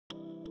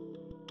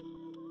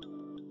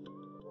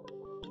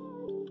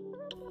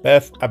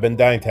Beth, I've been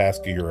dying to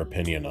ask you your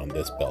opinion on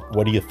this belt.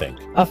 What do you think?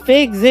 A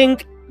fig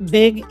zinc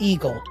big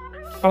eagle.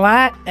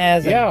 Flat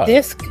as a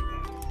disc.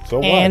 So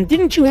what? And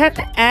didn't you have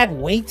to add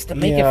weights to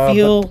make it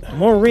feel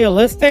more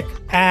realistic?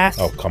 Pass.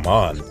 Oh, come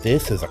on.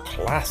 This is a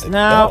classic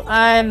No, belt.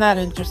 I'm not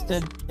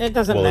interested. It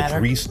doesn't matter. Well,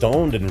 it's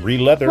re-stoned and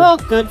re-leathered. Well,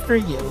 good for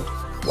you.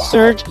 Wow.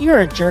 Serge, you're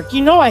a jerk.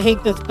 You know I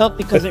hate this belt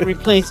because it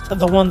replaced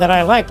the one that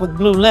I like with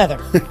blue leather.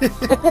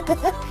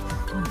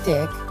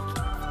 Dick.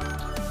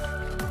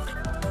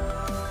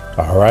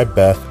 All right,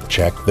 Beth,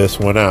 check this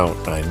one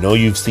out. I know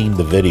you've seen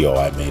the video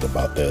I made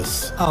about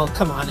this. Oh,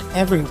 come on.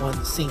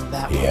 Everyone's seen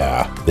that one.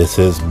 Yeah, this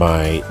is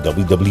my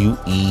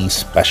WWE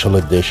Special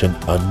Edition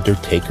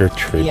Undertaker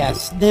tribute.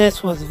 Yes,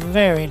 this was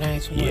very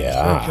nice one,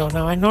 Sergio.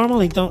 Now, I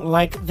normally don't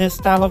like this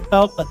style of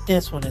belt, but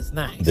this one is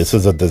nice. This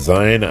is a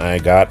design I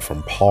got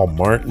from Paul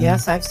Martin.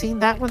 Yes, I've seen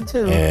that one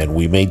too. And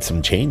we made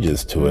some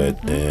changes to it,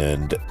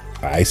 and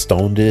I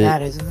stoned it.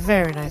 That is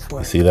very nice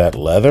work. You see that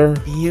leather?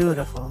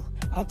 Beautiful.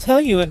 I'll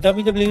tell you, if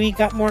WWE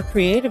got more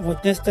creative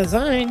with this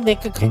design, they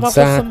could come up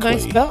with some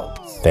nice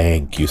belts.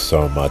 Thank you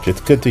so much.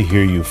 It's good to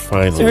hear you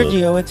finally.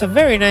 Sergio, it's a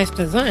very nice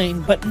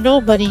design, but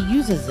nobody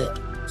uses it.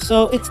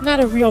 So it's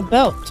not a real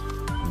belt.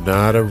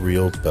 Not a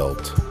real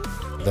belt.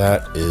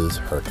 That is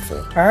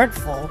hurtful.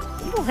 Hurtful?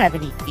 You don't have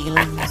any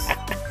feelings.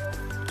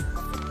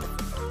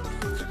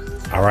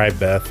 All right,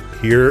 Beth.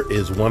 Here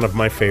is one of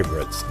my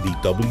favorites. The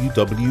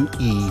WWE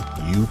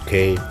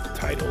UK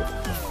title.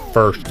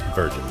 First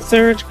version.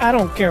 Serge, I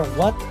don't care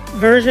what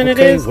version it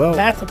is,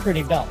 that's a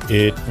pretty belt.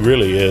 It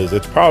really is.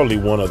 It's probably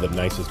one of the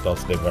nicest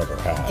belts they've ever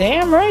had.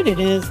 Damn right it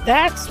is.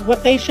 That's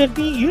what they should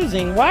be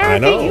using. Why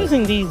aren't they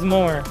using these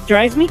more?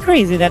 Drives me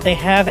crazy that they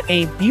have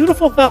a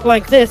beautiful belt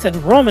like this and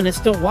Roman is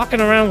still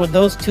walking around with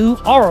those two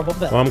horrible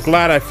belts. Well, I'm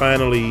glad I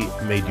finally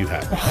made you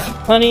happy.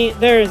 Honey,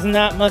 there is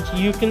not much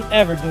you can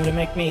ever do to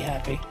make me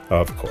happy.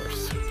 Of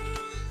course.